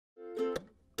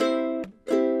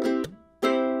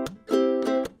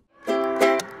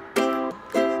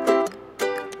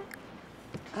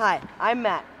Hi, I'm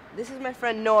Matt. This is my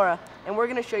friend Nora, and we're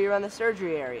going to show you around the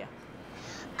surgery area.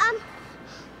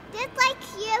 Just like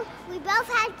you, we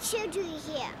both had surgery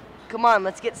here. Come on,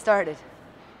 let's get started.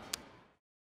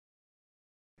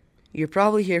 You're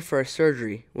probably here for a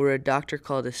surgery where a doctor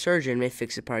called a surgeon may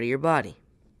fix a part of your body.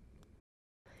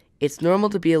 It's normal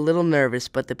to be a little nervous,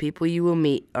 but the people you will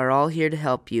meet are all here to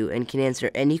help you and can answer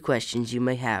any questions you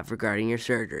may have regarding your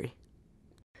surgery.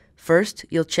 First,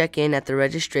 you'll check in at the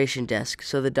registration desk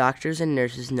so the doctors and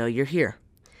nurses know you're here.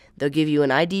 They'll give you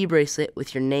an ID bracelet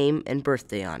with your name and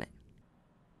birthday on it.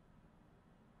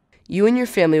 You and your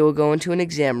family will go into an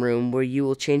exam room where you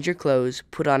will change your clothes,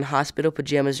 put on hospital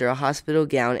pajamas or a hospital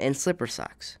gown, and slipper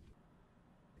socks.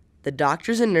 The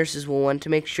doctors and nurses will want to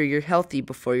make sure you're healthy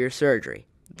before your surgery.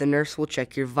 The nurse will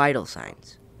check your vital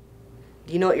signs.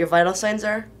 Do you know what your vital signs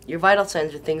are? Your vital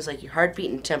signs are things like your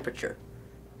heartbeat and temperature.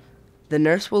 The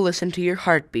nurse will listen to your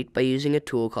heartbeat by using a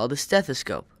tool called a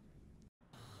stethoscope.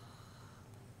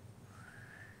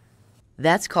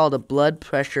 That's called a blood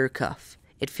pressure cuff.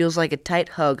 It feels like a tight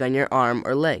hug on your arm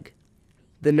or leg.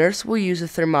 The nurse will use a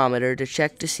thermometer to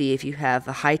check to see if you have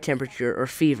a high temperature or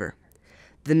fever.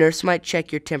 The nurse might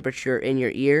check your temperature in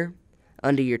your ear,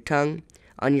 under your tongue,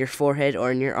 on your forehead,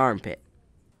 or in your armpit.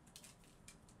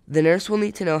 The nurse will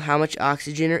need to know how much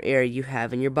oxygen or air you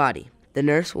have in your body. The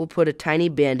nurse will put a tiny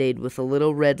Band-Aid with a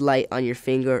little red light on your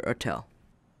finger or toe.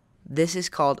 This is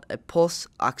called a pulse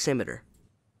oximeter.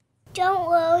 Don't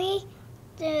worry,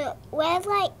 the red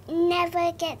light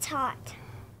never gets hot.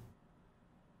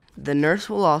 The nurse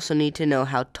will also need to know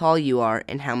how tall you are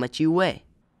and how much you weigh.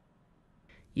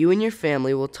 You and your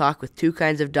family will talk with two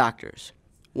kinds of doctors.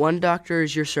 One doctor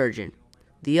is your surgeon.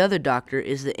 The other doctor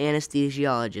is the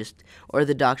anesthesiologist, or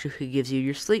the doctor who gives you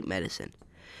your sleep medicine.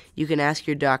 You can ask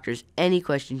your doctors any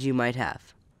questions you might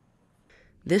have.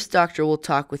 This doctor will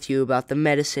talk with you about the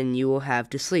medicine you will have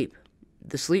to sleep.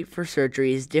 The sleep for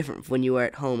surgery is different when you are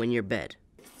at home in your bed.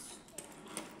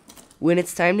 When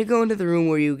it's time to go into the room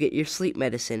where you get your sleep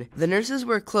medicine, the nurses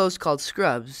wear clothes called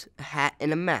scrubs, a hat,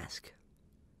 and a mask.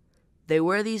 They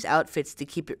wear these outfits to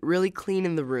keep it really clean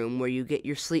in the room where you get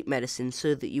your sleep medicine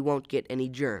so that you won't get any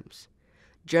germs.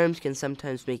 Germs can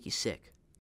sometimes make you sick.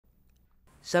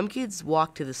 Some kids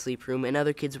walk to the sleep room and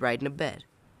other kids ride in a bed.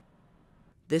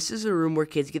 This is a room where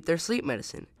kids get their sleep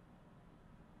medicine.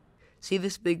 See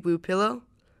this big blue pillow?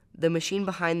 The machine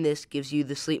behind this gives you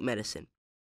the sleep medicine.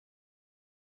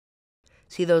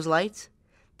 See those lights?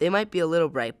 They might be a little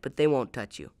bright, but they won't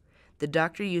touch you. The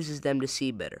doctor uses them to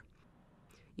see better.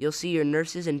 You'll see your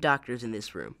nurses and doctors in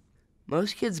this room.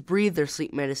 Most kids breathe their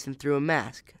sleep medicine through a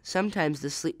mask. Sometimes the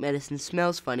sleep medicine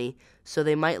smells funny, so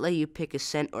they might let you pick a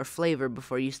scent or flavor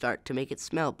before you start to make it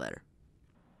smell better.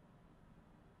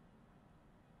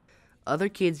 Other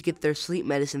kids get their sleep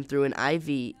medicine through an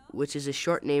IV, which is a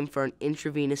short name for an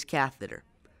intravenous catheter.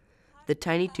 The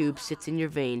tiny tube sits in your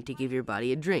vein to give your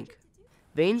body a drink.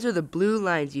 Veins are the blue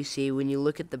lines you see when you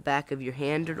look at the back of your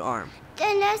hand or arm.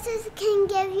 The nurses can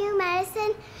give you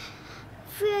medicine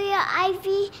through your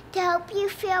IV to help you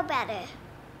feel better.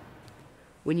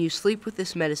 When you sleep with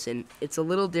this medicine, it's a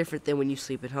little different than when you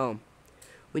sleep at home.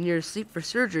 When you're asleep for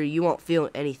surgery, you won't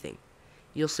feel anything.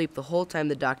 You'll sleep the whole time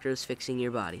the doctor is fixing your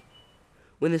body.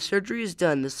 When the surgery is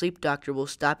done, the sleep doctor will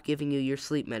stop giving you your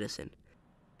sleep medicine.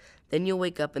 Then you'll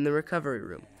wake up in the recovery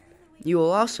room. You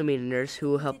will also meet a nurse who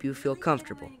will help you feel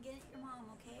comfortable.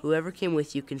 Whoever came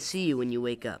with you can see you when you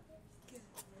wake up.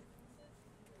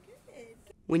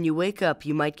 When you wake up,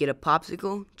 you might get a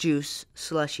popsicle, juice,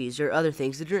 slushies, or other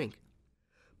things to drink.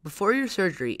 Before your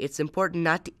surgery, it's important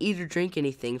not to eat or drink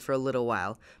anything for a little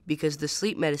while because the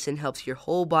sleep medicine helps your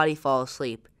whole body fall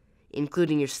asleep,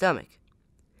 including your stomach.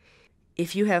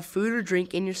 If you have food or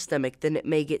drink in your stomach, then it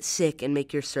may get sick and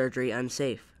make your surgery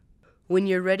unsafe. When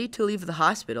you're ready to leave the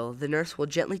hospital, the nurse will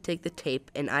gently take the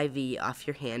tape and IV off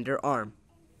your hand or arm.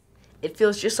 It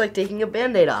feels just like taking a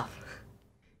Band-Aid off.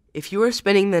 If you are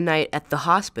spending the night at the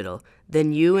hospital,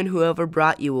 then you and whoever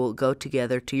brought you will go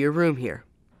together to your room here.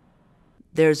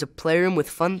 There's a playroom with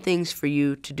fun things for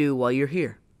you to do while you're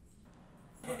here.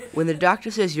 When the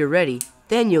doctor says you're ready,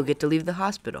 then you'll get to leave the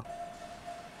hospital.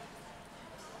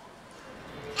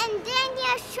 And then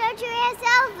your surgery is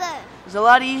over. It's a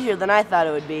lot easier than I thought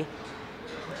it would be.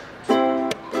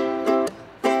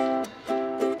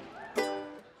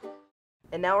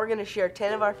 And now we're going to share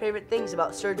 10 of our favorite things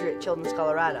about surgery at Children's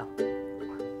Colorado.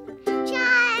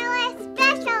 Child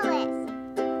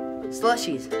specialist.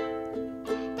 Slushies.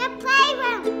 The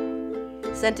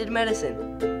playroom. Scented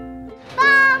medicine.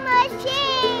 Ball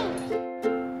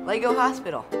machine. Lego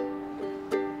Hospital.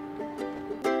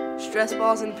 Stress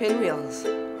balls and pinwheels.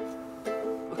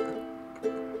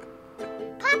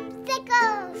 Pop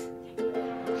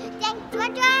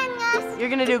joining us. You're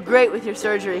gonna do great with your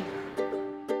surgery.